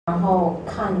然后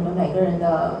看你们每个人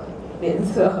的脸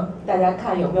色，大家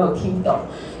看有没有听懂。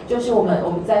就是我们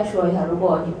再说一下，如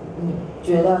果你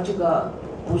觉得这个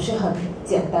不是很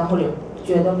简单，或者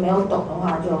觉得没有懂的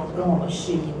话，就跟我们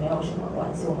示意，没有什么关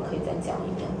系，我们可以再讲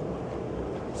一遍。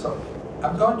So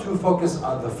I'm going to focus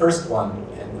on the first one,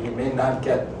 and we may not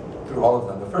get through all of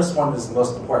them. The first one is the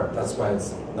most important. That's why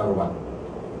it's number one.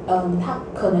 他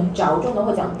可能着重的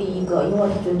会讲第一个，因为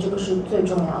他觉得这个是最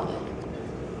重要的。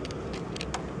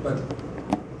But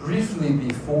briefly,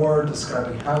 before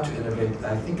describing how to innovate,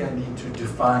 I think I need to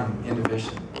define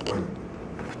innovation for you.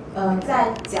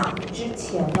 在讲之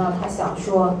前呢，他想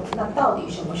说，那到底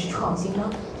什么是创新呢？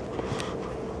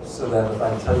 So that if I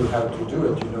tell you how to do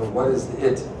it, you know what is the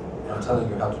it I'm telling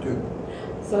you how to do.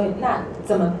 所以，那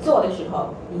怎么做的时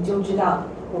候，你就知道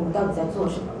我们到底在做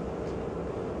什么。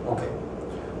 Okay.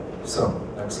 So,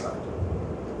 next slide.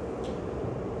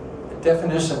 A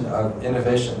definition of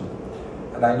innovation.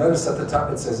 And I notice at the top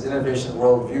it says Innovation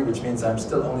Worldview, which means I'm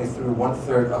still only through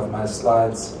 1/3 of my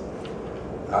slides.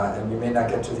 And we may not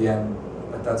get to the end,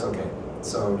 but that's okay.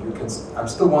 So I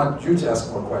still want you to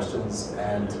ask more questions,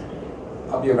 and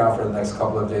I'll be around for the next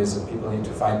couple of days if people need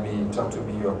to find me, talk to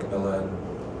me or Camilla, and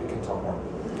we can talk more.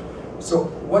 So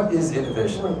what is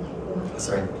innovation?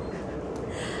 Sorry.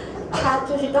 他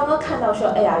就是刚刚看到说，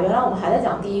哎呀，原来我们还在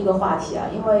讲第一个话题啊，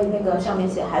因为那个上面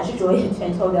写还是着眼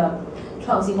全球的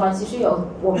创新观。其实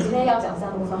我们今天要讲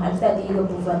3个部分，还是在第一个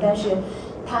部分，但是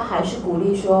他还是鼓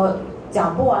励说，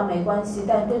讲不完没关系，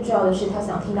但更重要的是他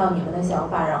想听到你们的想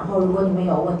法，然后如果你们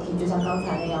有问题，就像刚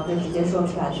才那样，就直接说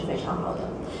出来是非常好的。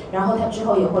然后他之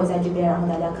后也会在这边，然后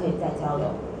大家可以再交流。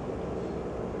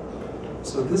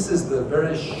So this is the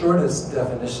very shortest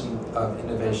definition of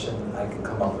innovation I can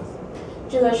come up with.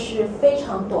 这个是非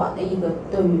常短的一个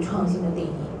对于创新的定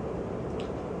义。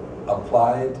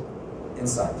 Applied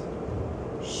insight.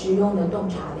 实用的洞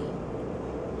察力。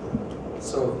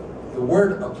 So the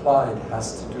word applied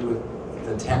has to do with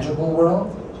the tangible world.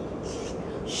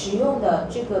 实用的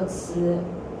这个词，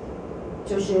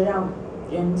就是让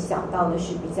人想到的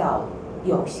是比较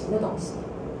有形的东西。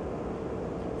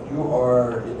 You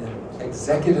are in an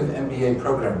executive MBA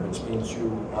program, which means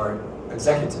you are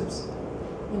executives.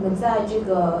 你们在这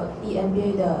个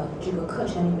EMBA 的这个课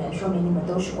程里面，说明你们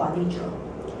都是管理者。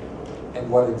 And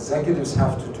what executives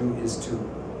have to do is to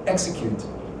execute.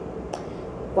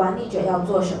 管理者要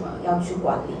做什么？要去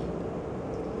管理。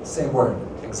 Same word,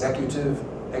 executive,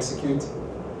 execute.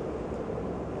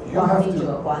 管理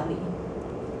者管理。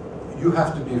 You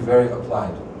have to be very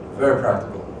applied, very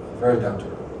practical, very down to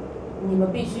earth. 你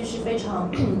们必须是非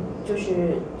常，就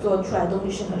是做出来的东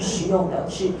西是很实用的，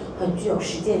是很具有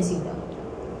实践性的。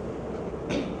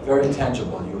 Very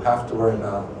tangible. You have to worry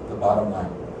about the bottom line.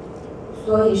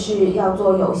 所以是要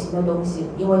做有形的东西，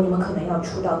因为你们可能要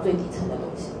出到最底层的东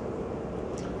西。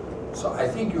 So I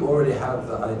think you already have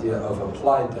the idea of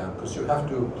applied down, because you have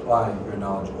to apply your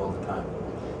knowledge all the time.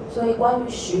 所以关于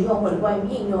实用或者关于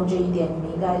应用这一点，你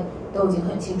们应该都已经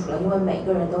很清楚了，因为每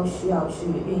个人都需要去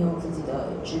运用自己的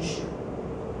知识。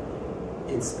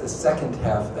 It's the second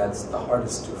half that's the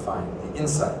hardest to find, the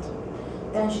insight.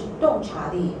 但是洞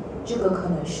察力这个可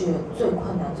能是最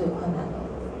困难的。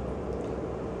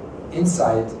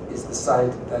 Insight is the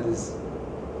side that is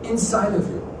inside of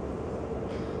you.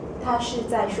 他是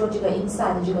在说这个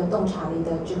insight 这个洞察力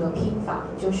的这个拼法，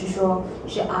就是说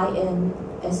是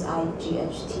INSIGHT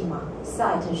嘛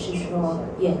 ，sight 是说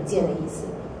眼界的意思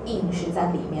 ，in 是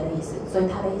在里面的意思，所以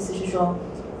他的意思是说，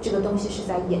这个东西是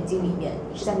在眼睛里面，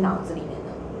是在脑子里面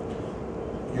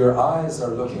的。 Your eyes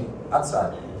are looking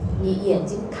outside. 你眼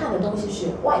睛看的东西是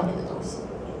外面的东西。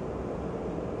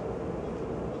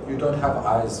 You don't have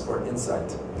eyes for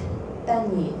insight. 但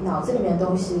你脑子里面的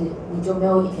东西，你就没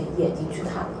有眼睛去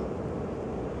看了。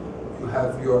 You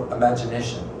have your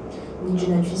imagination. 你只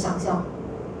能去想象。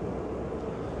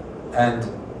 And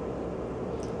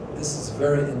this is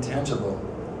very intangible.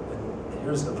 And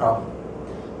here's the problem.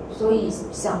 所以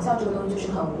想象这个东西就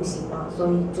是很无形嘛，所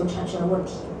以就产生了问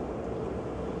题。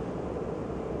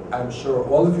 I'm sure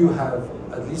all of you have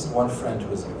at least one friend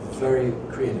who is very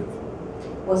creative.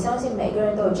 我相信每个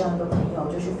人都有这样一个朋友，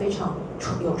就是非常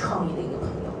有创意的一个朋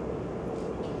友。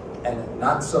 And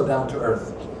not so down to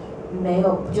earth. 没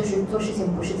有，就是做事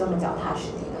情不是这么脚踏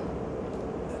实地的。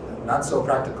 Not so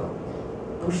practical.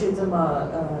 不是这么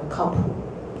靠谱。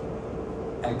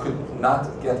 And could not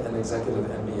get an executive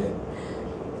MBA.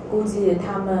 估计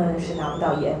他们是拿不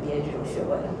到EMBA 这种学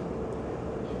位的。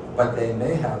 But they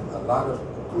may have a lot of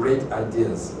great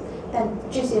ideas. 但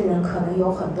这些人可能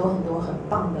有很多很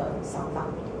棒的想法。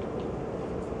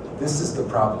 This is the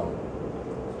problem.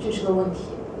 这是个问题。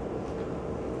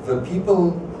 The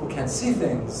people who can see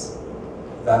things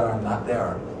that are not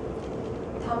there.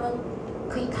 他们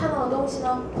可以看到的东西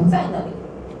呢，不在那里，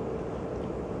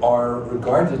 Are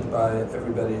regarded by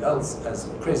everybody else as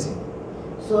crazy.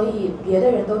 所以别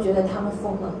的人都觉得他们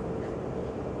疯了，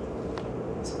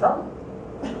 It's a problem.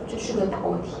 这是个大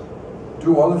问题。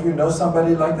 Do all of you know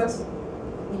somebody like this?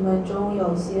 你们中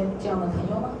有些这样的朋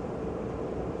友吗？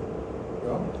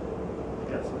 No?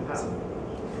 Yes, we have.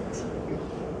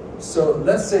 So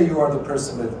let's say you are the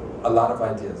person with a lot of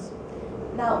ideas.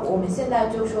 那我们现在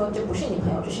就说，这不是你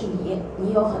朋友，这是你，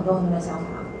你有很多很多的想法，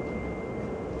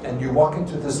 And you walk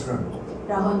into this room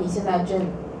然后你现在正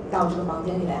到这个房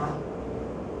间里来啊，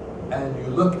 and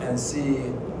you look and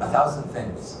see 1,000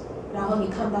 things. 然后你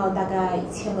看到大概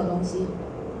1000个东西，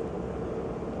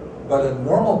 But a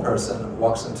normal person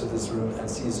walks into this room and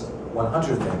sees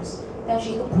 100 things. 但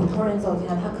是一个普通人走进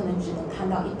来，他可能只能看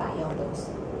到100样东西。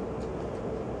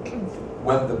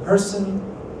 When the person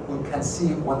who can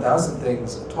see 1,000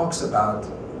 things talks about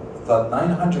the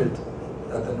 900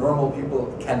 that the normal people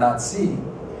cannot see,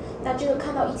 那这个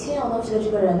看到1000样东西的这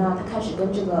个人呢，他开始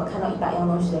跟这个看到100样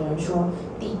东西的人说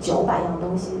第900样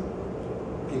东西，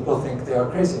 people think they are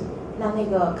crazy. 那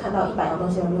个看到100样东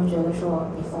西的人就觉得说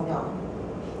你疯掉了。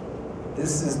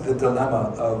 This is the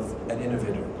dilemma of an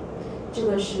innovator. 这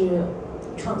个是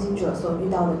创新者所遇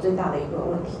到的最大的一个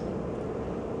问题。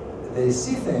 They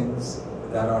see things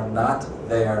that are not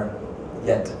there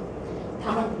yet.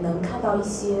 他们能看到一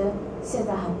些现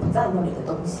在还不在那里的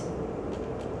东西，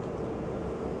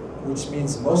 Which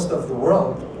means most of the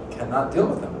world cannot deal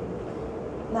with them.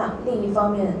 那另一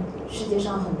方面，世界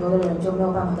上很多的人就没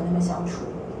有办法跟他们相处，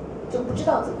就不知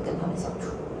道怎么跟他们相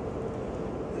处。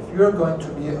 If you're going to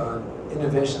be an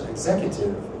innovation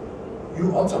executive,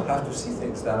 you also have to see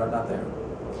things that are not there.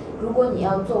 如果你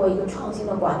要作为一个创新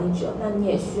的管理者，那你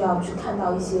也需要去看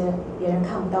到一些别人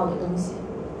看不到的东西，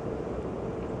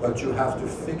 But you have to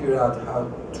figure out how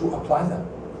to apply them.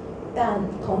 但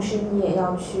同时你也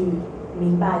要去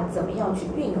明白怎么样去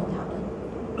运用它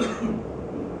们。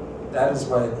 That is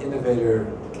why an innovator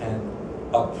can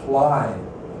apply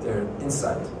their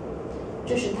insight.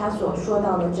 这是他所说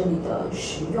到的这里的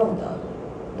实用的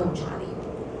洞察力。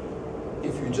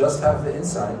 If you just have the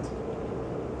insight,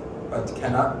 but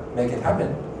cannot make it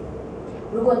happen,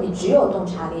 如果你只有洞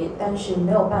察力，但是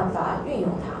没有办法运用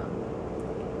它，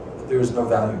 there is no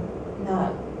value.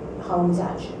 那毫无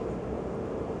价值。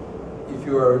 If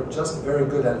you are just very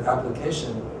good at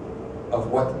application of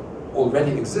what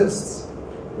already exists,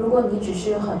 如果你只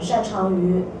是很擅长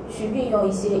于去运用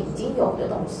一些已经有的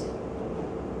东西，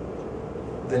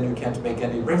 then you can't make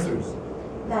any breakthroughs.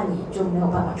 那你就没有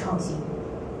办法创新。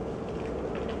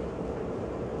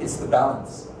 It's the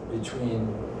balance between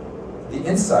the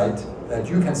insight that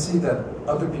you can see that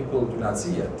other people do not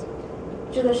see yet,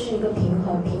 这个是一个平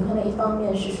衡，平衡的一方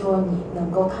面是说你能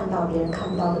够看到别人看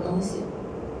不到的东西，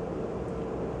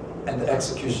 and the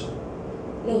execution.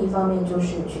 另一方面就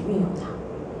是去运用它。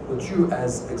 But you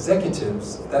as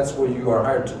executives, that's what you are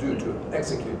hired to do, to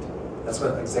execute. That's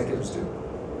what executives do.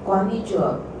 管理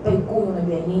者被雇佣的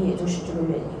原因也就是这个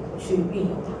原因，去运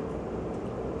用它。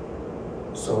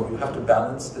 So you have to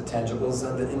balance the tangibles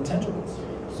and the intangibles.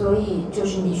 所以就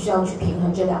是你需要去平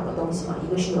衡这两个东西嘛，一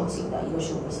个是有形的，一个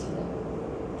是无形的。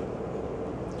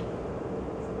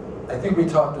 I think we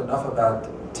talked enough about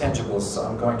tangibles, so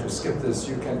I'm going to skip this.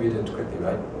 You can read it quickly,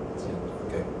 right?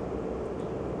 Okay.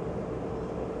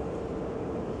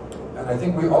 And I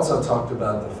think we also talked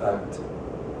about the fact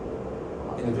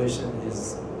innovation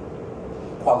is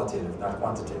qualitative, not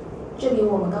quantitative. 这里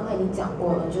我们刚才已经讲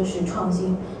过了，就是创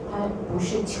新它不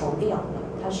是求量的，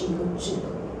它是一个质的，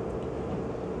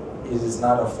 It is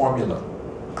not a formula.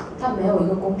 它没有一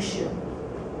个公式，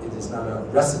 It is not a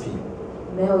recipe.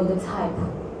 没有一个菜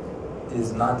谱， It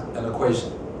is not an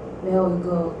equation. 没有一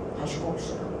个还是公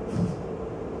式。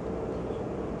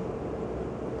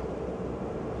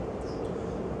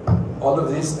 All of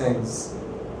these things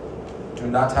do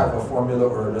not have a formula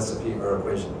or a recipe or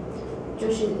equation.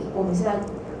 就是我们现在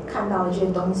看到的这些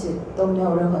东西都没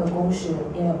有任何的公式，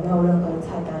也没有任何的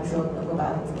菜单说能够把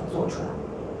它怎么做出来。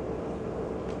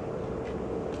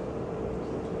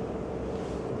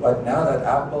 But now that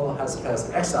Apple has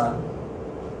passed Exxon,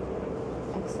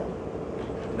 Exxon，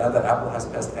 now that Apple has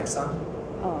passed Exxon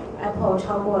Apple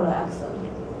超过了 Exxon，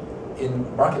 in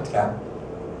market cap,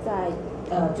 在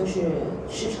就是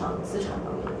市场资产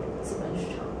方面，资本市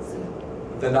场资产。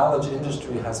 the knowledge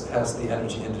industry has passed the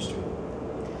energy industry.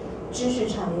 知识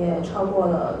产业超过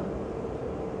了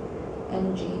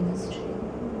energy industry，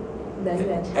 能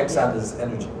源产业。 Exxon is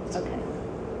energy. OK，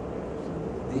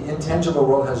 The intangible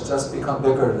world has just become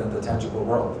bigger than the tangible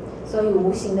world. 所以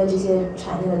无形的这些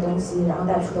产业的东西，然后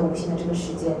带出的无形的这个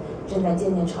世界，正在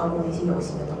渐渐超过那些有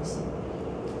形的东西。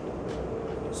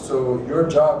So your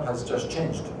job has just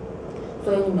changed.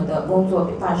 所以你们的工作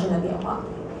发生了变化。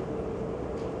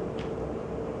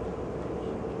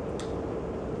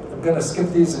I'm going to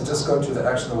skip these and just go to the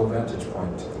actionable vantage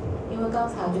point. 因为刚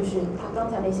才就是他刚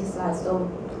才那些 slides 都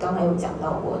刚才有讲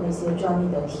到过那些专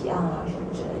利的提案啊什么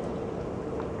之类的。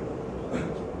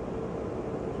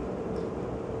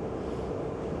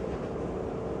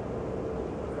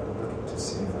I'm looking to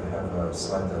see if I have a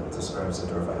slide that describes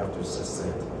it or if I have to just say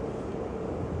it.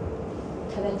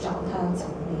 他在找他要讲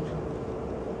的那种。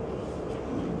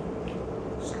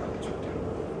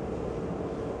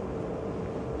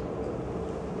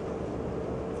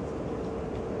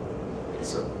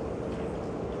So,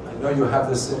 I know you have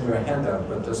this in your handout,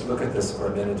 but just look at this for a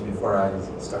minute before I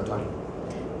start talking.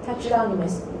 他知道你们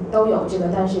都有这个，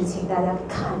但是请大家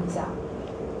看一下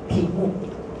屏幕。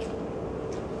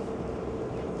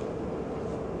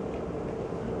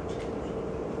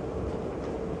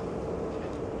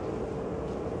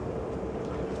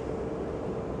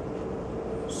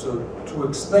So to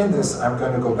explain this, I'm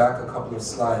going to go back a couple of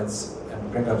slides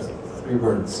and bring up 3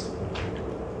 words.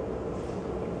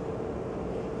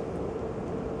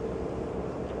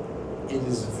 It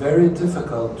is very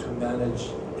difficult to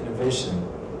manage innovation.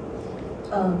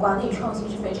 管理创新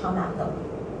是非常难的。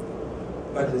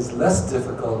 But it is less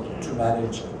difficult to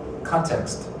manage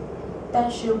context. 但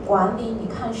是管理你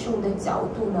看事物的角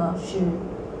度呢，是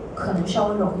可能稍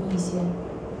微容易一些。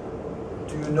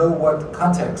 Do you know what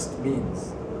context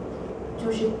means?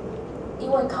 就是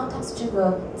因为 context 这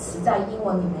个词在英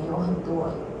文里面有很多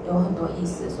意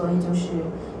思，所以就是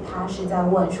他是在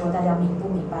问说大家明不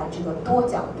明白这个多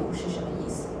角度是什么意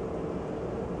思。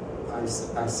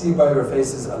 I see by your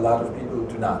faces a lot of people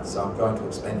do not, so I'm going to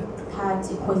explain it. 他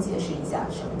会解释一下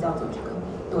什么叫做这个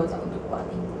多角度管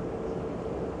理。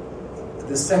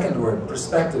 The second word,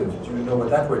 perspective, do you know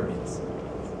what that word means?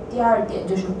 第二点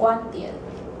就是观点，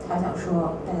他想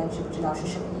说大家知不知道是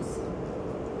什么意思？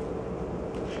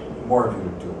 More of you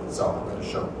do, so I'm going to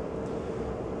show.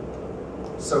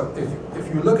 So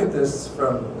if you look at this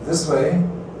from this way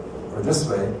or this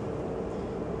way,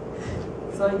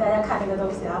 所以大家看这个东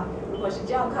西啊，如果是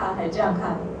这样看还是这样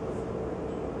看，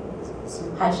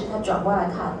还是他转过来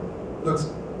看， looks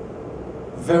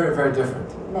very, very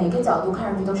different. 每个角度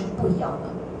看上去都是不一样的。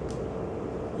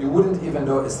 You wouldn't even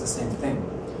know it's the same thing.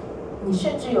 你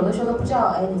甚至有的时候都不知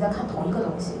道，哎，你在看同一个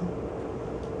东西。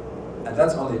 And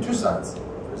that's only 2 sides.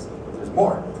 There's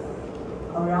more.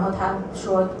 然后他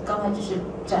说，刚才只是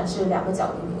展示2个角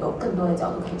度，有更多的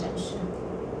角度可以展示。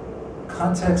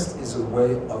 Context is a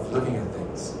way of looking at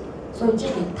things. 所以这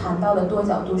里谈到的多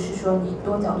角度是说，你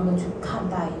多角度的去看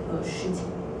待一个事情。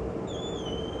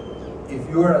 If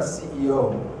you're a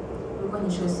CEO, 如果你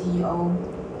是个 CEO，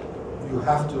 you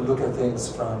have to look at things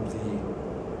from the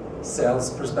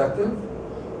sales perspective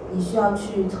你需要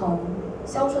去从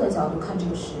销售的角度看这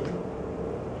个事，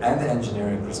 and the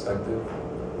engineering perspective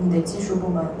你的技术部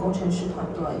门、工程师团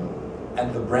队、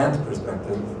 and the brand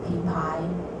perspective 品牌、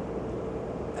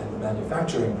 and the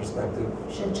manufacturing perspective,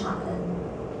 生产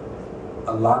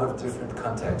a lot of different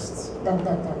contexts. 等等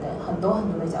等等，很多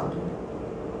的角度。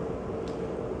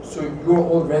 So you're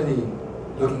already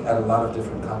looking at a lot of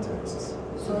different contexts.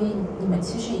 所以你们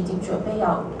其实已经准备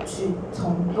要去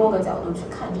从多个角度去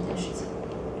看这件事情。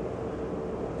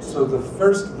 So the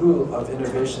first rule of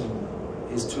innovation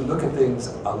is to look at things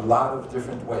a lot of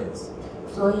different ways.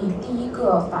 所以第一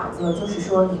个法则就是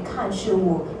说，你看事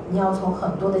物，你要从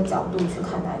很多的角度去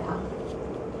看待它。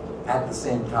 At the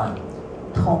same time.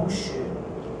 同时，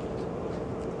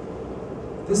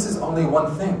 This is only one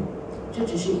thing, 这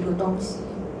只是一个东西，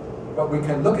 but we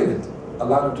can look at it a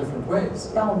lot of different ways.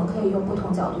 但我们可以用不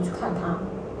同角度去看它。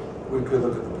 We could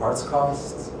look at the parts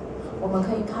costs, 我们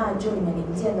可以看这里面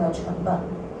零件的成本，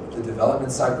 the development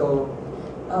cycle,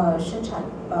 生产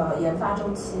研发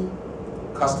周期，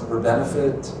 customer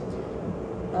benefit,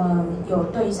 有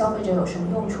对消费者有什么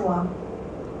用处啊？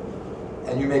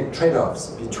 and you make trade-offs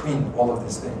between all of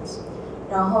these things.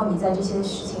 然后你在这些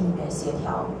事情里面协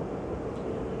调。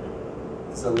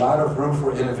 There's a lot of room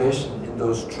for innovation in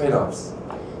those trade-offs.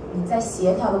 你在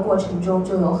协调的过程中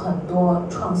就有很多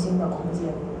创新的空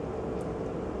间。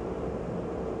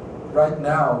 Right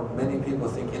now, many people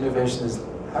think innovation is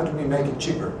how do we make it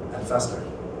cheaper and faster?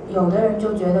 有的人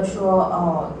就觉得说，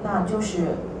哦，那就是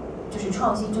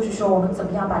创新，就是说我们怎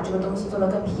么样把这个东西做得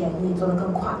更便宜，做得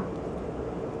更快。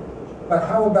 But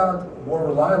how about more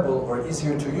reliable or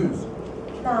easier to use?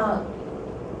 那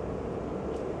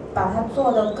把它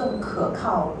做得更可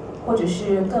靠，或者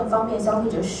是更方便消费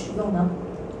者使用呢？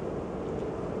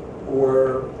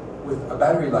 or with a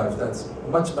battery life that's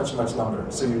much, much, much longer,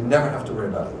 so you never have to worry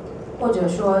about it. 或者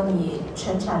说你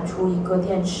生产出一个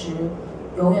电池，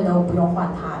永远都不用换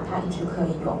它，它一直可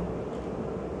以用。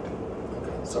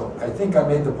So I think I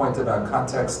made the point about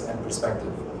context and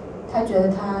perspective. 他觉得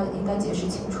他应该解释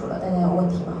清楚了，大家有问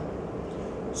题吗？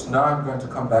 So now I'm going to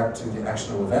come back to the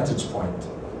actionable vantage point.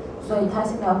 所以他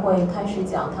现在会开始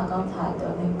讲他刚才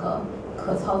的那个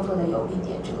可操作的有利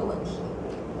点这个问题。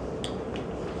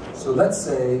So let's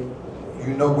say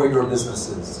you know where your business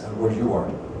is and where you are.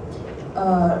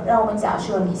 让我们假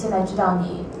设你现在知道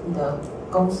你的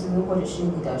公司或者是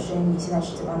你的生意现在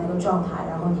是怎么样的一个状态，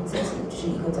然后你自己是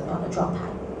一个怎么样的状态，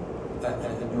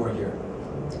 And you are here.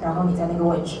 然后你在那个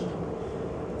位置，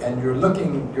 And you're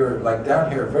like down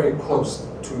here very close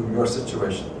to your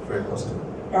situation, very close to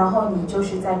it. 然后你就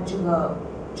是在这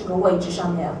个位置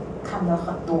上面看的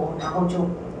很多，然后就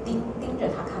盯着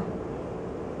它看。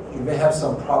 You may have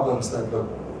some problems that look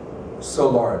so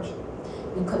large.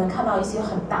 你可能看到一些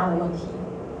很大的问题，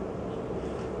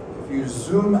 If you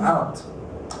zoom out,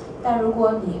 但如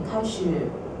果你开始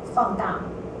放大，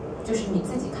就是你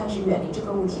自己开始远离这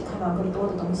个物体，看到更多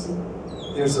的东西，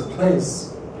 there's a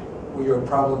place where your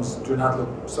problems do not look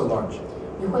so large.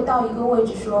 你会到一个位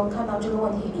置说，看到这个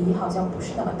问题，咦，好像不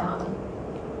是那么大的。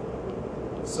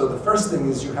 So the first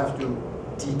thing is you have to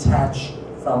detach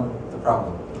from the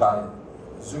problem by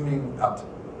zooming out.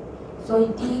 所以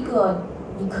第一个，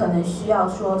你可能需要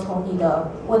说从你的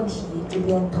问题这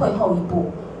边退后一步，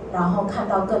然后看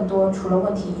到更多除了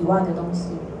问题以外的东西。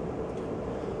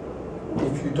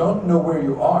 If you don't know where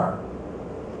you are,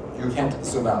 you can't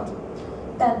zoom out.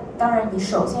 但当然，你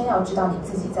首先要知道你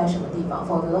自己在什么地方，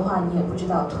否则的话，你也不知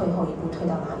道退后一步退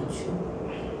到哪里去。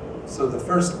 So the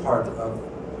first part of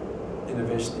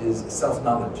innovation is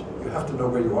self-knowledge. You have to know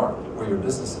where you are, where your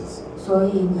business is. 所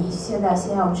以你现在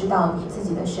先要知道你自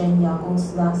己的生意啊、公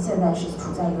司啊，现在是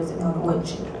处在一个怎么样的位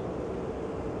置。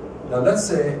 Now let's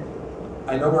say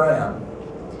I know where I am,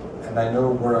 and I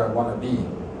know where I want to be.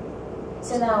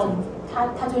 现在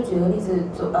他就举个例子，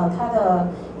他的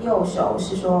右手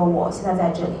是说我现在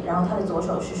在这里，然后他的左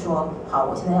手是说好，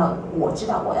我知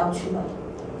道我要去那里。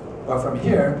 But from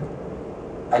here,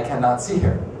 I cannot see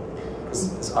here because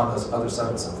it's on the other side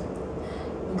of something.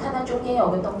 你看它中间有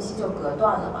个东西就隔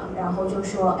断了嘛，然后就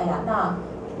说哎呀，那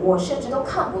我甚至都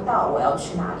看不到我要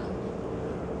去哪里。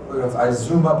 But if I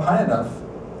zoom up high enough,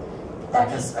 I 但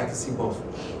can 是 see both.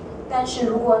 但是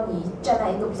如果你站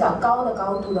在一个比较高的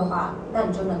高度的话，那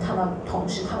你就能同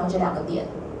时看到这两个点。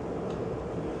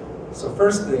 So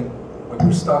first thing, when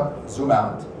you're stuck, zoom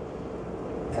out.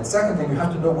 And second thing, you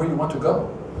have to know where you want to go.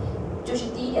 就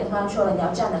是第一点，他刚才说了，你要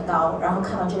站得高，然后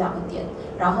看到这两个点，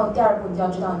然后第二步你就要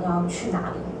知道你要去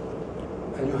哪里。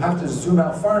 And you have to zoom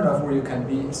out far enough where you can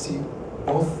see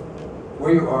both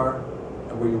where you are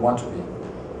and where you want to be.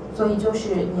 所以就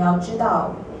是你要知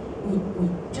道，你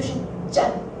就是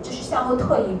就是向后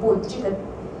退一步，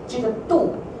这个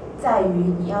度在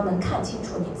于你要能看清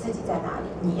楚你自己在哪里，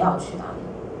你要去哪里。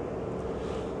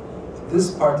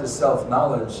 This part is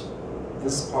self-knowledge.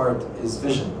 This part is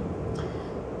vision.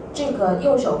 这个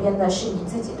右手边的是你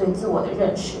自己对自我的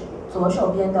认识，左手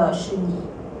边的是你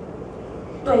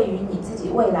对于你自己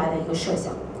未来的一个设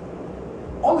想。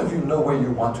 All of you know where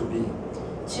you want to be.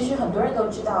 其实很多人都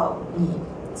知道你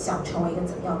想成为一个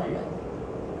怎么样的人，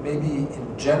 Maybe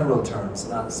in general terms,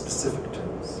 not specific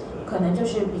terms. 可能就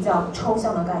是比较抽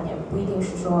象的概念，不一定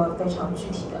是说非常具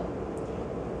体的。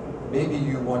 Maybe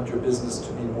you want your business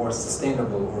to be more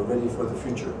sustainable or ready for the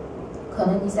future. 可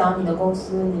能你想你的公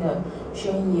司、你的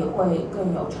生意会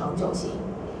更有长久性。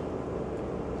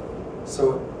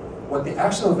 So what the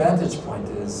actual vantage point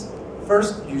is,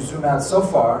 first you zoom out so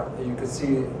far that you can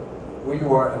see where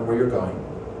you are and where you're going.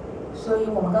 所以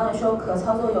我们刚才说可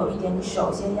操作有一点，你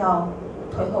首先要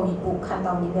退后一步，看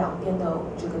到你两边的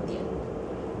这个点，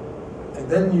 And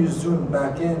then you zoom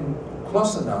back in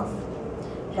close enough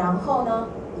然后呢，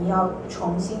你要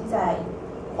重新再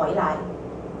回来，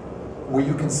 where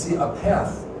you can see a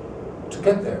path to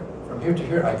get there. From here to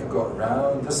here, I could go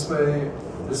around this way,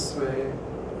 this way,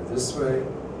 this way.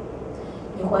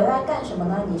 你回来干什么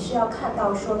呢？你是要看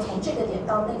到说从这个点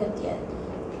到那个点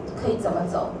可以怎么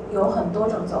走，有很多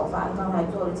种走法。刚才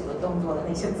做了几个动作的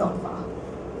那些走法，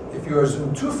 If you are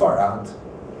zoomed too far out,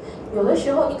 有的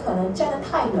时候你可能站得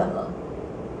太远了，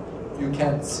 you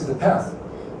can't see the path.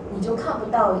 你就看不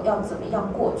到要怎么样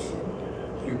过去，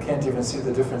 You can't even see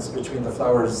the difference between the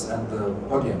flowers and the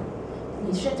podium.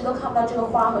 你甚至都看不到这个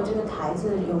花和这个台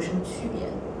子有什么区别。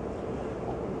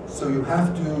 So you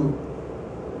have to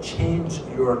change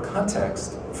your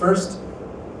context first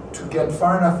to get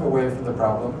far enough away from the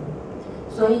problem.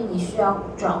 所以你需要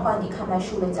转换你看待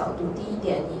事物的角度。第一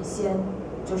点，你先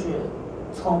就是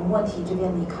从问题这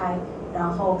边离开，然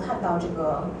后看到这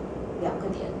个2个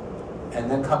点。And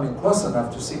then coming close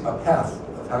enough to see a path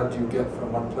of how do you get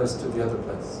from one place to the other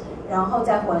place. 然后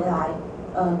再回来，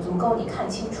足够你看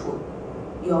清楚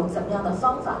有怎么样的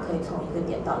方法可以从一个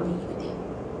点到另一个点。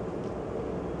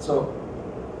So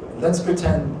let's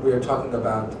pretend we're talking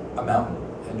about a mountain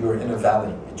and you're in a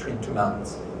valley between 2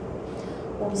 mountains.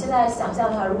 我们现在想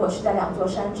象一下，如果是在2座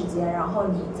山之间，然后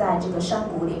你在这个山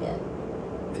谷里面，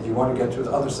 And you want to get to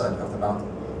the other side of the mountain.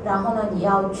 然后呢，你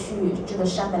要去这个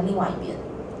山的另外一边，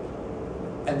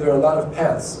 And there are a lot of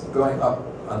paths going up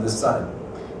on this side.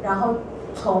 然后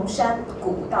从山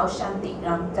谷到山顶，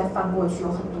然后再翻过去，有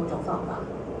很多种方法。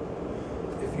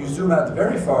If you zoom out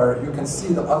very far, you can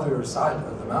see the other side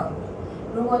of the mountain.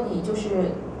 如果你就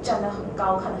是站得很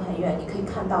高，看得很远，你可以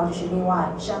看到就是另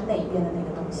外山那一边的那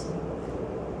个东西，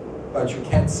 But you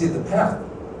can't see the path.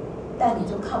 但你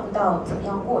就看不到怎么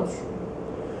样过去。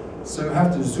 So you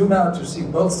have to zoom out to see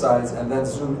both sides and then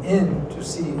zoom in to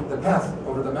see the path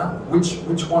over the mountain.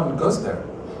 Which one goes there?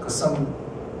 Because some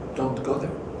don't go there.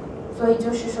 所以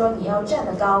就是说，你要站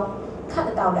得高，看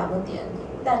得到2个点，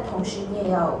但同时你也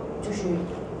要就是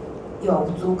有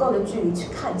足够的距离去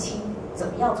看清怎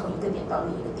么样从一个点到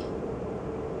另一个点。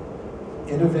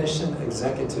 Innovation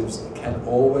executives can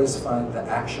always find the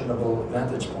actionable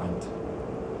vantage point.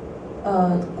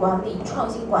 创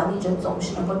新管理者总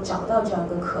是能够找到这样一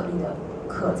个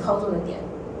可操作的点，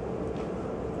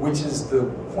 Which is the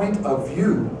point of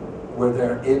view where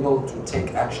they're able to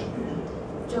take action.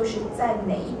 就是在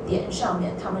哪一点上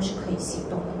面他们是可以行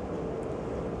动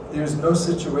的。 There's no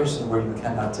situation where you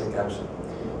cannot take action.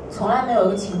 从来没有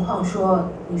一个情况说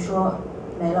你说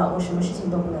没了，我什么事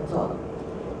情都不能做了。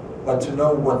 But to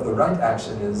know what the right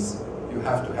action is, you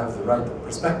have to have the right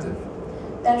perspective.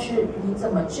 但是你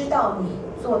怎么知道你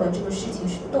做的这个事情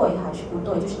是对还是不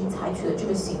对？就是你采取的这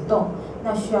个行动，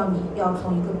那需要你要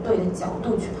从一个对的角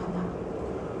度去看它。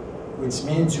 Which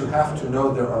means you have to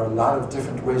know there are a lot of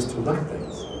different ways to look at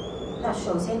things. 那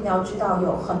首先你要知道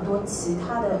有很多其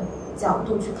他的角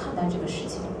度去看待这个事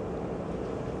情。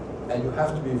 And you have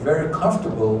to be very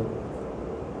comfortable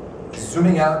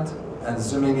zooming out and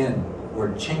zooming in, or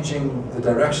changing the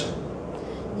direction.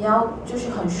 你要就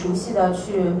是很熟悉的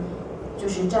去，就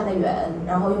是站得远，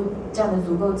然后又站得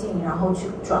足够近，然后去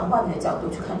转换你的角度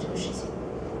去看这个事情。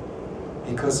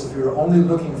 Because if you're only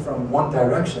looking from one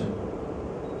direction,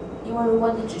 因为如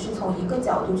果你只是从一个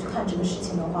角度去看这个事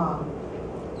情的话，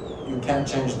 you can't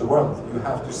change the world. You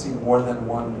have to see more than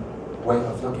one way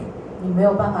of looking. 你没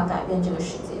有办法改变这个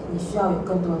世界，你需要有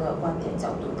更多的观点角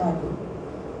度带入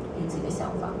你自己的想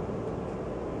法。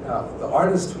 Now, the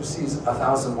artist who sees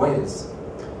 1,000 ways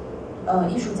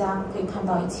艺术家可以看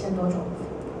到1000多种，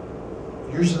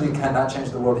 usually cannot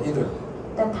change the world either,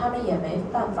 但他们也没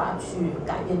办法去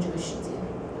改变这个世界，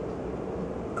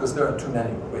 because there are too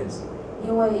many ways.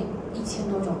 因为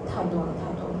1000多种太多了，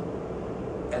太多了。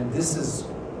 And this is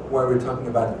why we're talking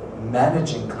about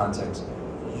managing context.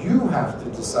 You have to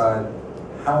decide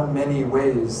how many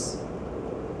ways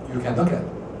you can look at.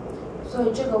 所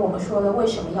以这个我们说的为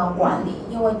什么要管理？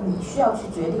因为你需要去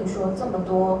决定说这么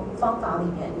多方法里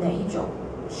面哪一种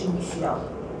是你需要的，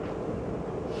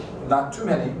 Not too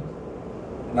many,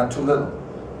 not too little.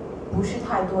 不是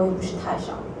太多又不是太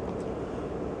少。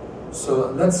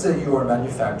 So let's say you are a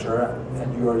manufacturer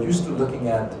and you are used to looking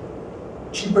at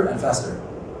cheaper and faster.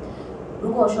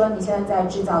 如果说你现在在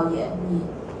制造业，你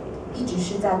一直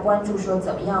是在关注说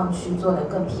怎么样去做得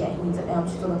更便宜，怎么样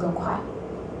去做得更快，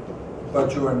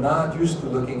 But you are not used to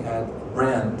looking at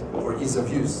brand or ease of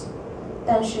use.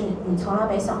 但是你从来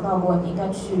没想到过你应该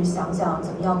去想想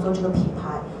怎么样做这个品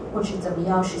牌，或是怎么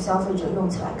样使消费者用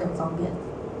起来更方便，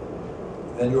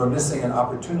 Then you are missing an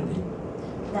opportunity.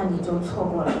 那你就错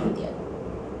过了一点。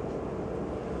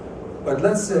 But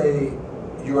let's say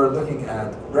you are looking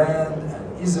at brand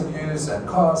and ease of use and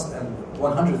cost and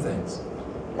 100 things.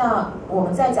 那我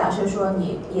们再假设说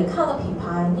你也看了品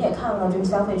牌，你也看了这个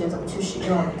消费者怎么去使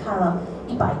用，你看了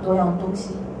100多样东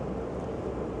西，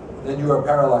 Then you are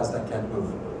paralyzed and can't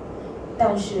move.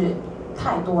 但是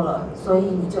太多了，所以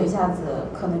你就一下子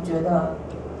可能觉得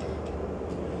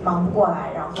忙不过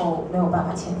来，然后没有办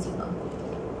法前进了。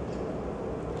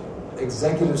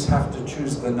 Executives have to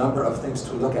choose the number of things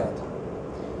to look at.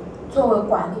 作为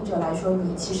管理者来说，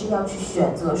你其实要去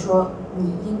选择说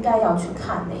你应该要去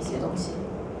看哪些东西。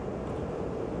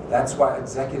 That's why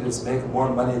executives make more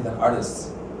money than artists.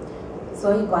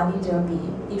 所以管理者比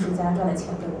艺术家赚的钱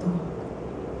更多，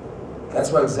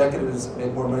 That's why executives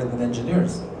make more money than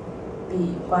engineers.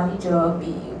 比管理者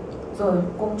比做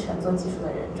工程、做技术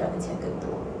的人赚的钱更多。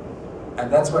And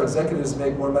that's why executives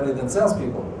make more money than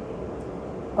salespeople.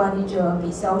 管理者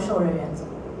比销售人员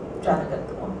赚的更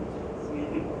多。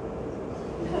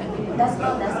That's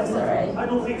not necessary. I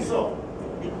don't think so.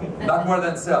 Not more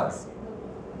than sales.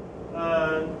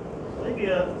 Maybe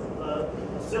a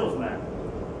salesman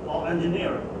or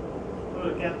engineer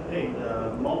will get paid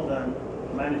more than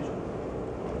a manager.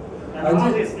 And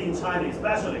artists in China,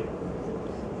 especially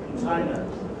in China.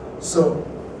 So,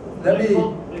 let me.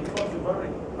 They cost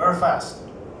very fast.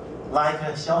 Like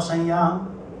Xiao Shenyang.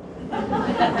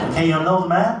 Okay, you know the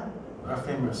man? Very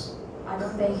famous. I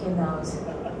don't think he knows.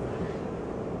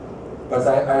 But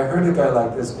I heard a guy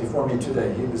like this before me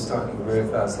today. He was talking very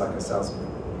fast like a salesman.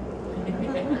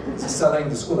 He's selling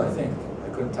the school, I think. I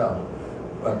couldn't tell.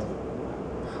 But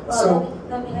Well, so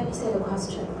let me say the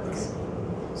question first.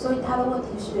 所以他的问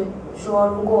题是说，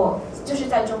如果就是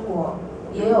在中国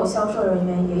也有销售人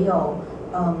员，也有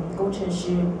工程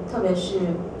师，特别是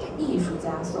艺术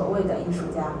家，所谓的艺术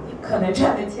家，可能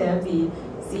赚的钱比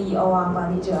CEO 啊、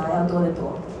管理者啊要多得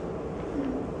多。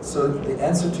So the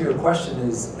answer to your question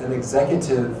is an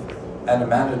executive and a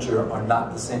manager are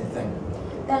not the same thing.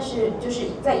 但是就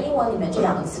是在英文里面这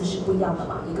两个词是不一样的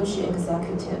嘛，一个是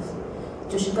executive，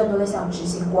 就是更多的像执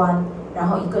行官，然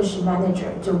后一个是 manager，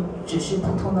 就只是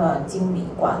普通的经理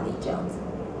管理这样子。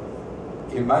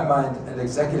In my mind, an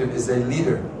executive is a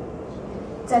leader.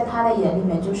 在他的眼里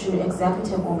面，就是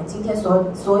executive， 我们今天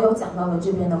所有讲到的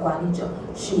这边的管理者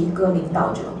是一个领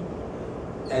导者。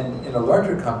And in a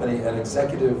larger company, an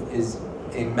executive is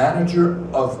a manager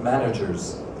of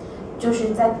managers. 就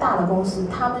是在大的公司，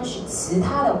他们是其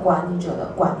他的管理者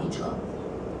的管理者。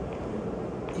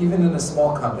Even in a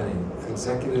small company,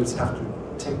 executives have to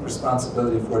take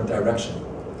responsibility for direction.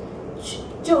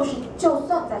 就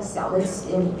算在小的企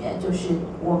业里面，就是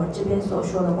我们这边所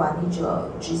说的管理者、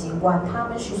执行官，他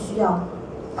们是需要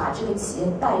把这个企业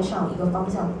带上一个方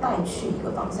向，带去一个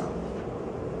方向。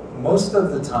Most of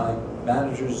the time,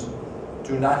 managers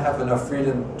do not have enough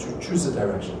freedom to choose a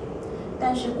direction.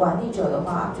 但是管理者的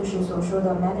话，就是所说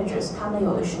的 managers， 他们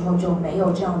有的时候就没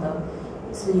有这样的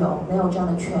自由，没有这样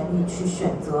的权利去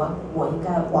选择我应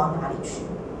该往哪里去。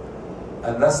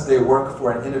Unless they work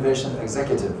for an innovation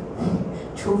executive.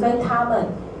 除非他们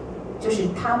为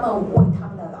他们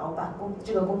的老板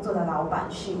这个工作的老板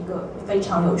是一个非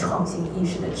常有创新意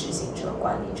识的执行者、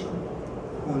管理者。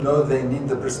Who know they need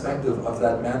the perspective of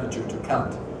that manager to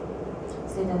count.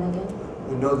 Say that again.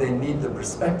 Who know they need the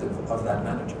perspective of that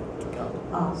manager to count.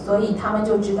 所以他们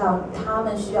就知道他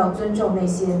们需要尊重那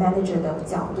些 manager 的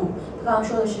角度。他刚刚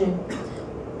说的是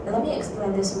 ，Let me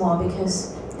explain this more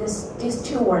because these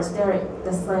two words they're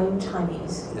the same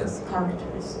Chinese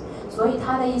characters. 所以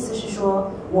他的意思是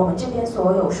说，我们这边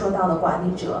所有说到的管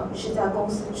理者是在公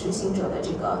司执行者的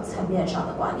这个层面上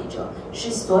的管理者，是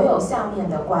所有下面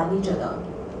的管理者的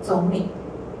总领，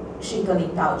是一个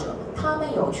领导者。他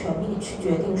们有权利去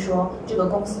决定说这个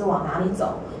公司往哪里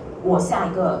走，我下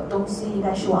一个东西应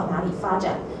该是往哪里发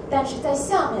展。但是在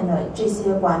下面的这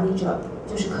些管理者，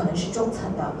就是可能是中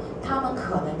层的，他们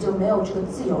可能就没有这个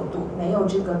自由度，没有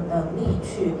这个能力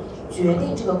去决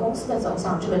定这个公司的走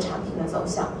向，这个产品的走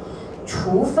向。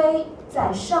除非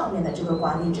在上面的这个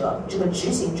管理者、这个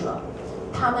执行者，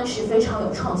他们是非常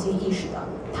有创新意识的，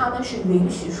他们是允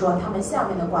许说他们下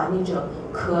面的管理者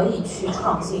可以去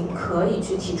创新，可以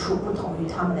去提出不同于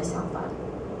他们的想法。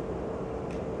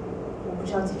我不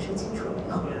知道解释清楚没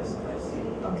有 Yes, I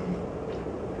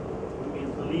see.？OK。You mean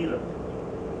the leader?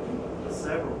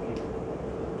 Several people.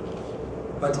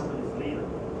 But Company's leader.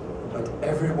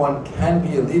 everyone can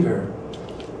be a leader.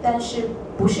 但是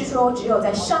不是说只有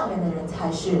在上面的人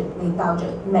才是领导者，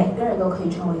每个人都可以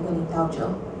成为一个领导者。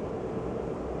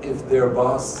If their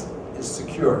boss is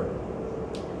secure.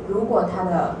 如果他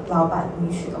的老板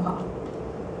允许的话。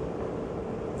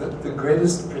The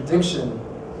greatest prediction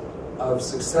of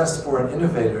success for an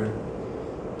innovator.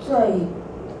 最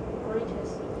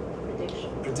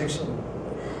prediction.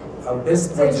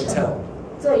 Best way to tell.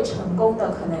 最成功的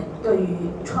可能对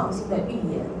于创新的预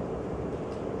言。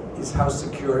Is how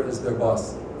secure is their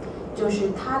boss. 就是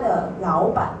他的老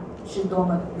板是多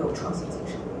么有创新精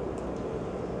神。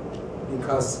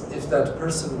Because if that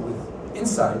person with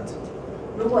insight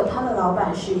如果他的老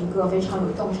板是一个非常有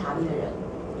洞察力的人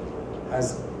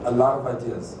has a lot of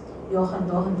ideas 有很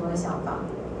多很多的想法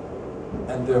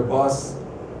and their boss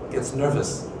gets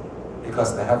nervous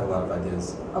because they have a lot of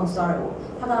ideas. sorry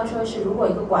他刚刚说的是如果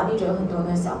一个管理者有很多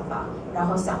的想法然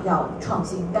后想要创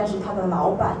新但是他的老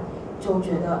板就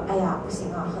觉得哎呀不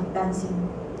行啊很担心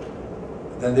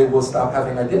Then they will stop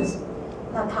having ideas.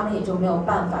 那他们也就没有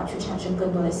办法去产生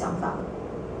更多的想法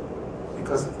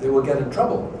because they will get in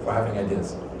trouble for having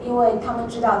ideas. 因为他们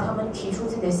知道他们提出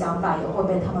自己的想法也会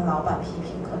被他们老板批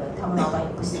评，可能他们老板也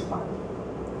不喜欢。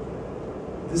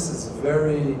This is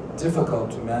very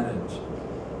difficult to manage.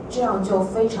 这样就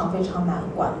非常非常难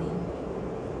管理。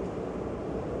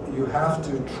You have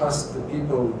to trust the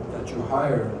people that you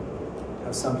hire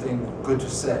have something good to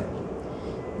say.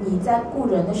 你在雇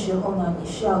人的时候呢，你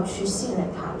是要去信任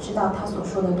他，知道他所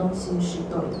说的东西是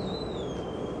对的。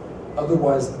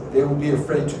Otherwise, they will be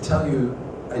afraid to tell you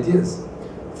ideas.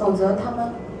 否则他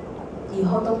们以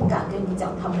后都不敢跟你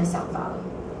讲他们的想法了。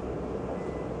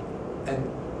And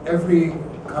every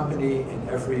company in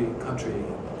every country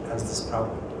has this problem.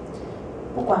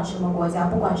 不管什么国家，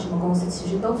不管什么公司，其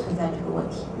实都存在这个问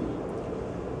题。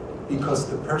Because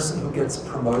the person who gets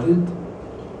promoted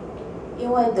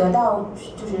因为得到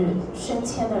就是升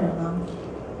迁的人呢，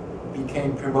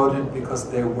 became promoted because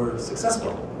they were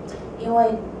successful. 因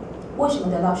为为什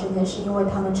么得到升迁，是因为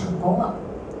他们成功了。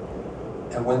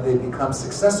And when they become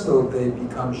successful, they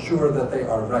become sure that they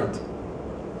are right.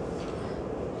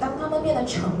 当他们变得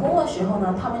成功的时候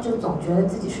呢，他们就总觉得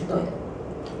自己是对的。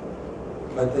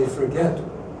But they forget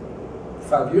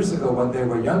 5 years ago when they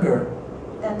were younger,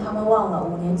 但他们忘了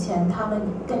5年前他们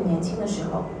更年轻的时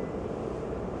候，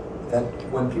 that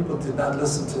when people did not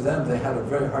listen to them, they had a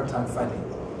very hard time fighting.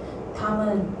 他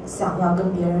们想要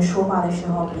跟别人说话的时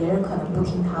候，别人可能不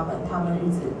听他们，他们日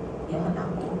子也很难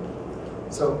过。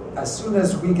So as soon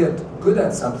as we get good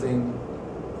at something,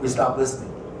 we stop listening.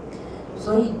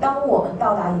 所以，当我们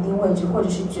到达一定位置，或者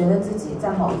是觉得自己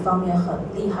在某一方面很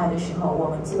厉害的时候，我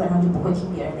们基本上就不会听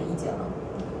别人的意见了。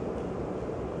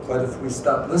But if we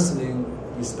stop listening,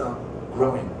 we stop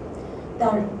growing.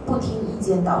 但不听意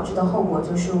见导致的后果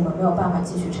就是我们没有办法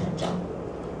继续成长。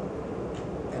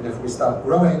And if we stop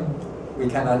growing, we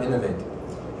cannot innovate.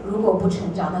 如果不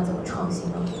成长，那怎么创新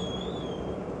呢？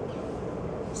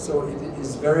 So it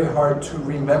is very hard to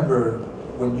remember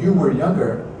when you were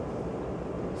younger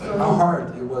how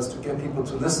hard it was to get people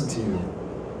to listen to you.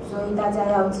 所以大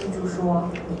家要记住说，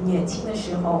你年轻的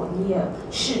时候，你也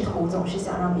试图总是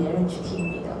想让别人去听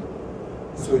你的。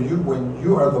So when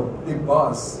you are the big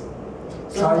boss,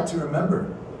 try to remember.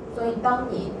 所以当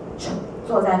你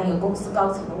坐在那个公司高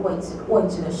层的位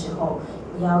置的时候，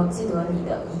你要记得你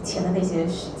的以前的那些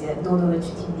时间，多多的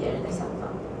去听别人的想法。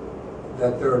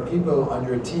That there are people on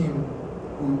your team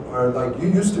who are like you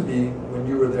used to be when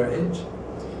you were their age.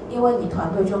 因为你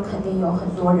团队中肯定有很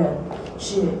多人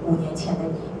是5年前的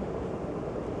你。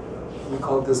We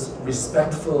call this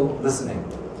respectful listening.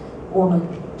 我们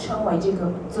称为这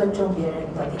个尊重别人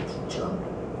的聆听者。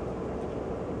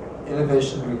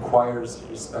Innovation requires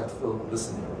respectful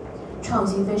listening. 创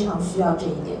新非常需要这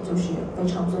一点，就是非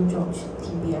常尊重去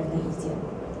听别人的意见。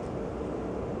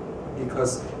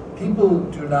Because people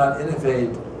do not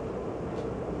innovate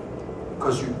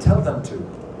because you tell them to.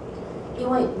 因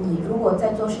为你如果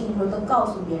在做事情的时候都告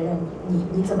诉别人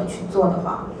你怎么去做的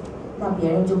话，那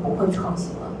别人就不会创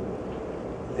新了。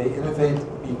They innovate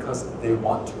because they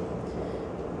want to.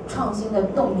 创新的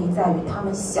动力在于他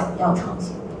们想要创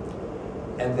新。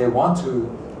And they want to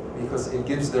because it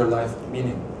gives their life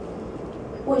meaning.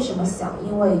 为什么想？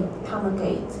因为他们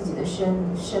给自己的生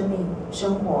命、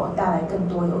生活带来更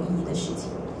多有意义的事情。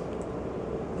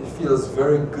It feels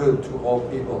very good to all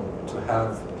people to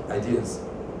have ideas.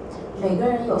 每个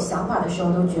人有想法的时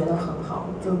候都觉得很好，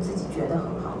就自己觉得很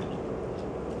好。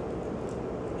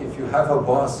If you have a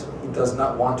boss who does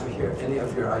not want to hear any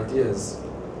of your ideas,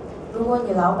 如果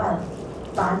你老板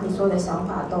把你所有的想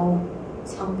法都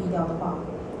枪毙掉的话，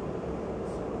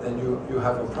 then you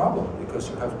have a problem because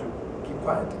you have to keep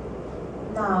quiet.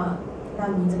 那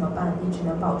你怎么办？你只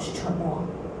能保持沉默。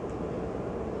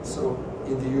 So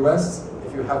in the US,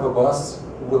 if you have a boss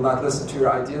who will not listen to your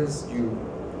ideas, you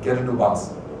get a new boss.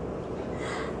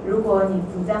 如果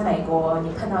你在美国，你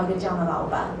碰到一个这样的老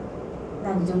板，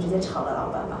那你就直接炒了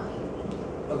老板吧。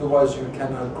 Otherwise, you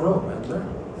cannot grow and learn.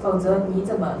 否则你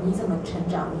怎么成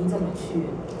长？你怎么去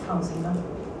创新呢？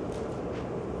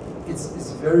 It's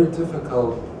very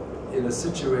difficult in a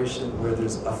situation where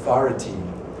there's authority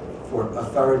for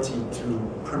authority to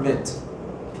permit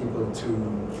people to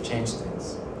change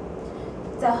things.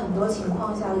 在很多情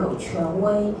况下有权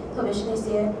威，特别是那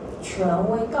些权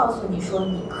威告诉你说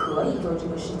你可以做这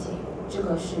个事情，这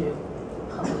个是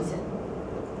很危险的。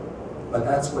 But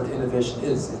that's what innovation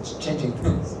is. It's changing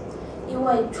things. 因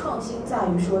为创新在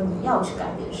于说你要去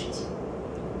改变事情。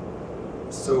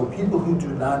 So people who do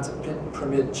not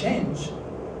permit change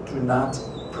do not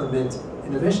permit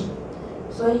innovation.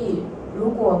 所以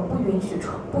如果不允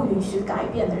许改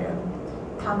变的人，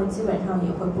他们基本上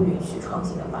也会不允许创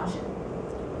新的发生。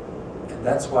 And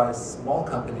that's why small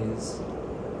companies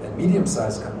And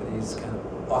medium-sized companies can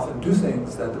often do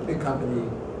things that the big company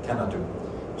cannot do.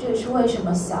 这也是为什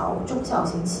么中小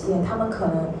型企业他们可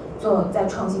能在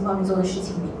创新方面做的事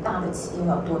情比大的企业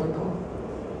要多得多。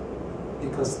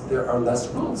Because there are less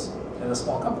rules in a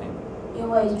small company. 因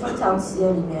为中小企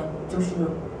业里面就是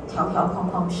条条框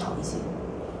框少一些。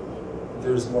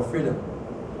There's more freedom.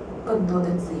 更多的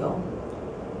自由。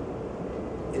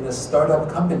In a startup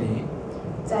company,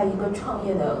 在一个创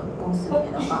业的公司里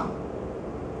面的话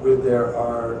where there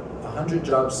are 100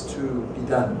 jobs to be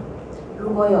done, 如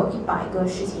果有100个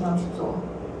事情要去做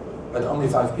but only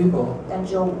 5 people, 但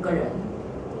只有5个人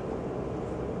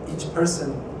each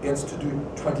person gets to do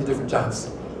 20 different jobs.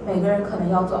 每个人可能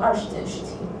要做20件事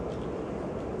情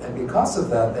And because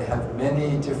of that, they have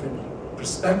many different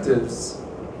perspectives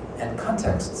and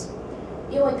contexts.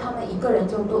 因为他们一个人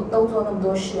就都做那么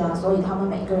多事啊，所以他们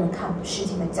每个人看事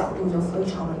情的角度就非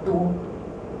常的多，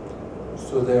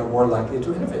 So they are more likely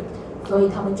to innovate. 所以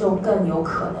他们就更有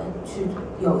可能去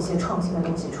有一些创新的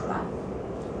东西出来。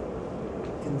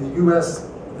 In the US,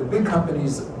 the big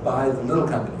companies buy the little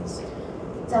companies.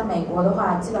 在美国的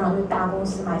话，基本上就是大公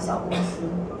司买小公司，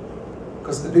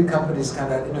 Because the big companies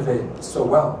cannot innovate so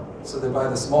well, so they buy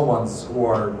the small ones who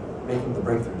are making the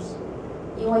breakthroughs.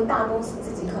 因为大公司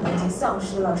自己可能已经丧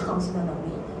失了创新的能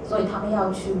力，所以他们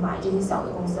要去买这些小的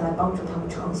公司来帮助他们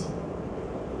创新。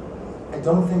 I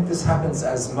don't think this happens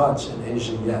as much in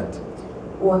Asia yet.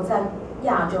 我在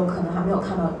亚洲可能还没有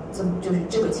看到就是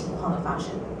这个情况的发生。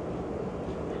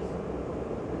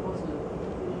 Because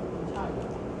in China,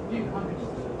 big companies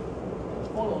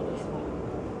follow the small.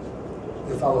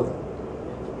 They follow them.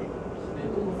 They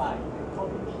don't buy, they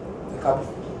copy. They copy.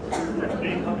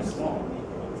 Big copy small.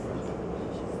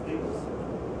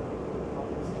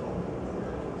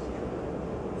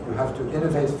 You have to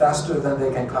innovate faster than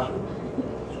they can copy.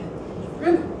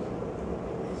 Really?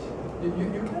 You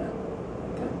can.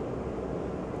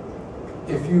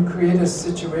 If you create a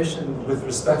situation with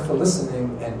respectful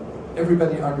listening and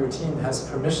everybody on your team has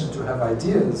permission to have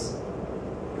ideas,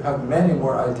 you have many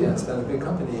more ideas than a big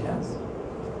company has.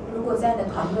 如果在你的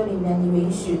团队里面，你允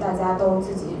许大家都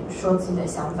自己说自己的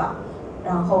想法，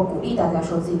然后鼓励大家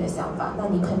说自己的想法，那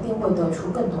你肯定会得出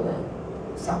更多的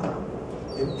想法。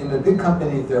 In a big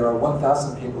company, there are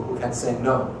 1,000 people who can say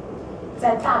no.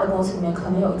 在大的公司里面，可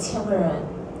能有1000个人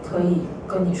可以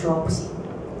跟你说不行。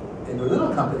 In a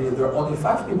little company, there are only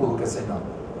 5 people who can say no.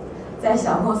 在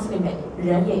小公司里面，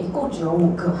人也一共只有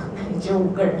5个，那你只有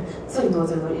5个人，最多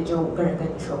也只有5个人跟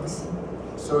你说不行。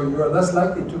 So you are less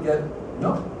likely to get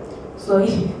no. 所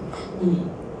以你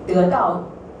得到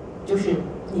就是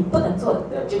你不能做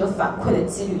的这个反馈的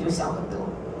几率就小很多。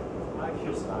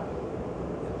 IQ style.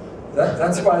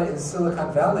 That's why in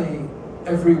Silicon Valley,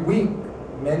 every week,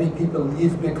 many people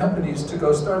leave big companies to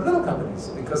go start little companies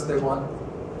because they want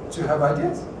to have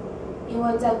ideas.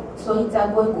 所以在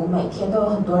硅谷每天都有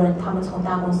很多人，他们从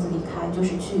大公司离开，就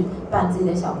是去办自己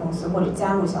的小公司或者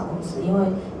加入小公司，因为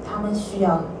他们需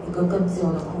要一个更自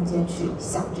由的空间去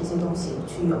想这些东西，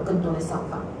去有更多的想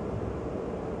法。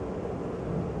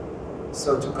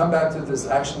 So to come back to this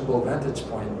actionable vantage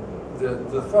point,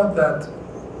 the thought that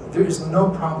there is no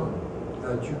problem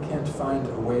that you can't find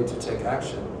a way to take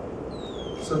action.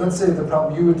 So let's say the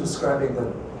problem you were describing, that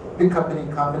big company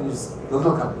copies the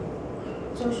little company.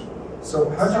 就是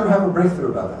So how do you have a breakthrough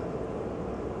about that?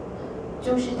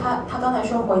 就是他刚才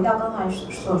说，回到刚才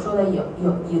所说的有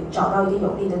找到一个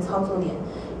有利的操作点，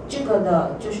这个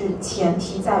的就是前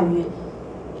提在于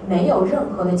没有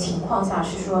任何的情况下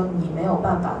是说你没有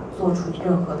办法做出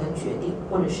任何的决定，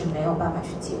或者是没有办法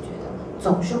去解决的，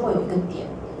总是会有一个点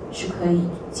是可以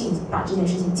把这件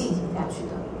事情进行下去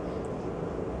的。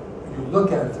 You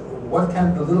look at what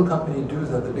can the little company do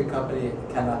that the big company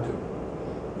cannot do.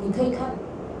 你可以看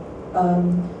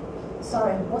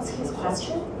，sorry, what's his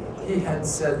question? He had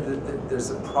said that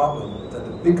there's a problem that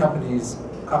the big companies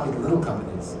copy the little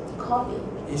companies. Copy.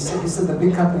 He said the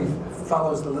big company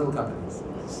follows the little companies.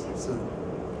 So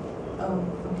OK.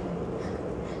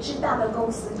 是大的公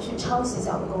司去抄袭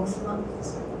小的公司吗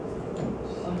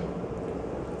 ？OK.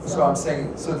 So I'm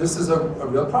saying, so this is a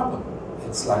real problem.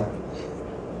 It's like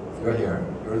you're here,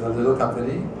 you're the little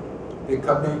company, big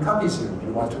company copies you.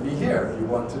 You want to be here, you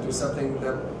want to do something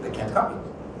that they can't copy.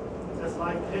 Just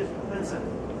like Tencent.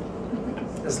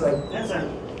 It's like, Tencent.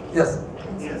 yes,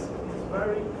 Yes, it's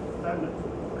very feminine.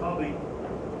 Copy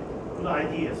good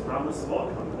ideas from a small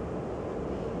company.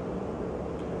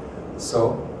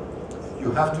 so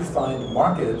you have to find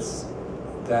markets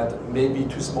that may be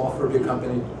too small for a big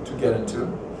company to get into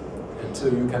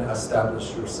until you can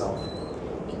establish yourself.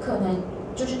 你可能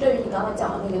就是对于你刚才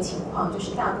讲的那个情况，就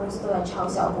是大公司都在抄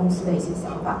小公司的一些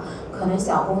想法，可能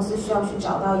小公司需要去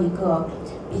找到一个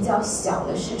比较小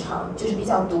的市场，就是比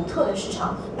较独特的市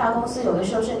场。大公司有的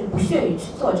时候甚至不屑于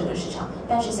去做这个市场，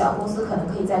但是小公司可能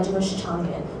可以在这个市场里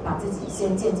面把自己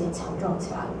先渐渐强壮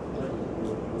起来。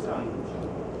有这样一种情况，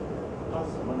它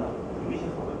是什么呢？有一些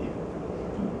好的点，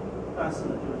但是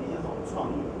呢，就是一些好的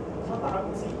创意。像大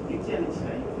公司已经建立起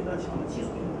来一个非常强的技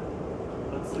术平台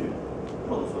和资源，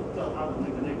或者说叫它的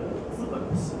那个资本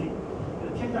的实力，就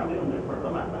是天下没有本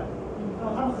的买卖，那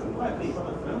么他们很快可以把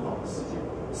它很好的实现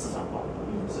市场化，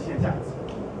实现价值，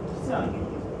是这样一个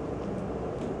意思。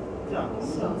这样我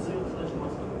们的自由制的情况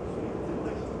是属于这个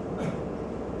类型。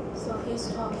So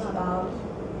he's talking about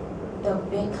the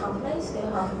big companies, they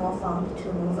have more fund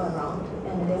to move around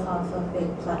and they have a big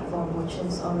platform which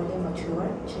is already mature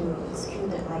to execute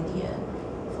the idea.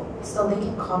 So they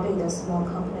can copy the small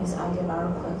company's idea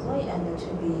very quickly and to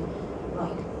be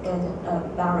like get a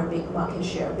very big market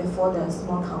share before the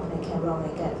small company can really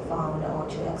get fund or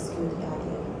to execute the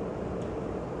idea.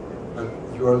 But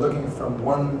you are looking from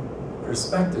one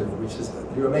perspective, which is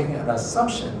you are making an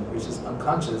assumption which is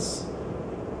unconscious.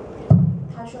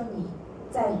 他说你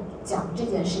在讲这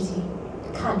件事情、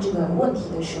看这个问题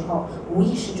的时候，无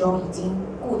意识中已经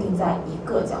固定在一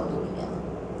个角度里面了。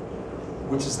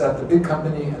Which is that the big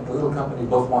company and the little company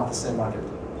both want the same market.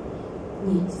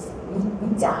 你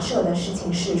假设的事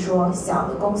情是说，小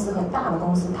的公司和大的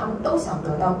公司，他们都想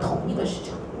得到同一个市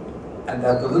场。And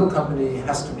that the little company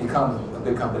has to become a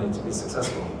big company to be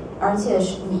successful. 而且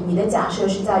是你的假设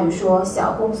是在于说，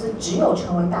小公司只有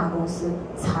成为大公司，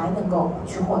才能够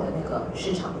去获得那个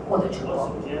市场，获得成我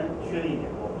功。首先确定一点，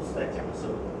我不是在假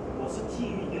设，我是基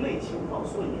于一类情况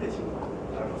说一个情况，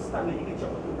而不是站在一个角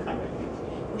度看待一个情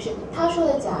况。不是，他说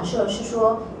的假设是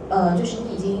说，就是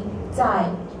你已经在，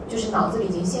就是脑子里已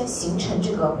经先形成这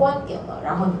个观点了，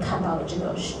然后你看到了这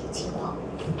个情况。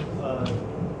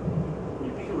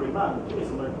你必须 remind 为什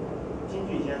么金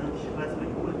俊先生提出来这么一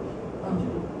个问题，就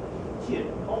是借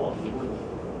power 的一个问题，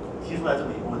提出来这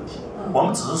么一个问题。我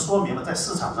们只是说明了在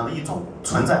市场上的一种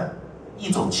存在，一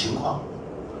种情况，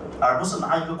而不是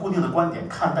拿一个固定的观点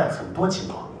看待很多情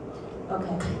况。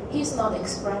Okay, he's not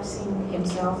expressing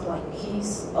himself like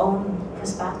his own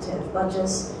perspective, but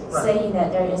just saying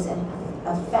that there is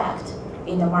a fact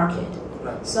in the market.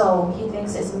 Right. So he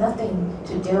thinks it's nothing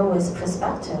to do with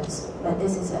perspectives, but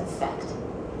this is a fact.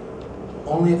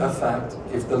 Only a fact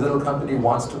if the little company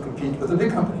wants to compete with the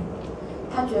big company.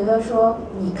 他觉得说，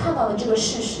你看到的这个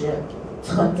事实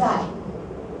存在，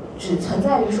只存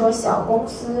在于说小公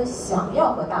司想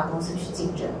要和大公司去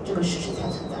竞争，这个事实才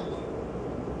存在。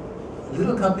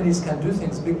Little companies can do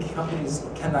things big companies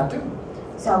cannot do.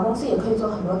 小公司也可以做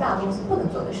很多大公司不能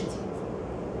做的事情，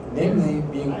 Namely,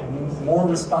 being more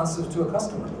responsive to a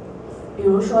customer. 比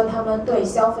如说他们对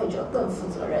消费者更负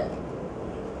责任。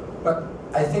 But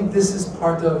I think this is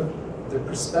part of the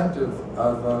perspective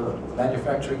of a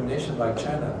manufacturing nation like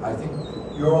China. I think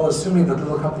you're all assuming that the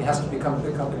little company has to become a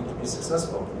big company to be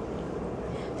successful.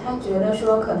 他觉得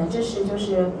说，可能这是就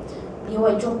是因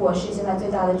为中国是现在最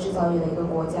大的制造业的一个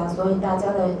国家，所以大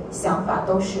家的想法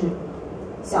都是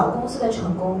小公司的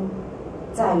成功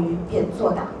在于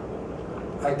做大。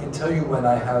 I can tell you when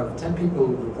I have 10 people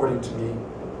reporting to me,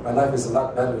 my life is a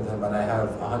lot better than when I have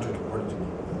 100 reporting to me.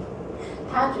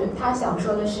 他想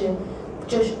说的是，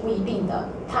这是不一定的。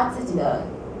他自己的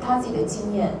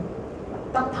经验，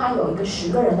当他有一个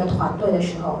10个人的团队的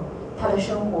时候，他的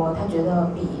生活他觉得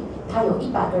比他有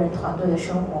100个人团队的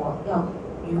生活要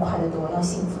愉快得多，要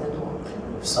幸福得多。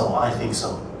 So I think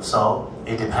so. So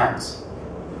it depends.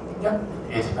 Yeah,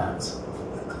 It depends.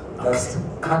 that's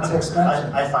context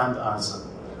management. I find the answer.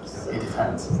 It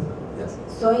depends. Yes.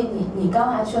 所以你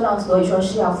刚才说到，所以说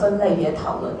是要分类别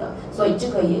讨论的，所以这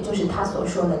个也就是他所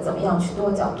说的，怎么样去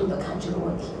多角度的看这个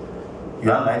问题。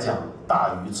原来讲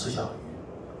大鱼吃小鱼，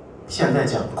现在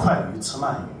讲快鱼吃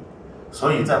慢鱼，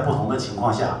所以在不同的情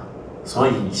况下，所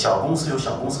以小公司有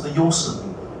小公司的优势，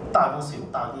大公司有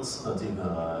大公司的这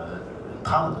个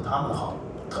他们的好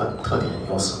特点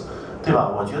优势，对吧？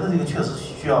我觉得这个确实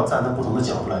需要站在不同的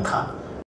角度来看。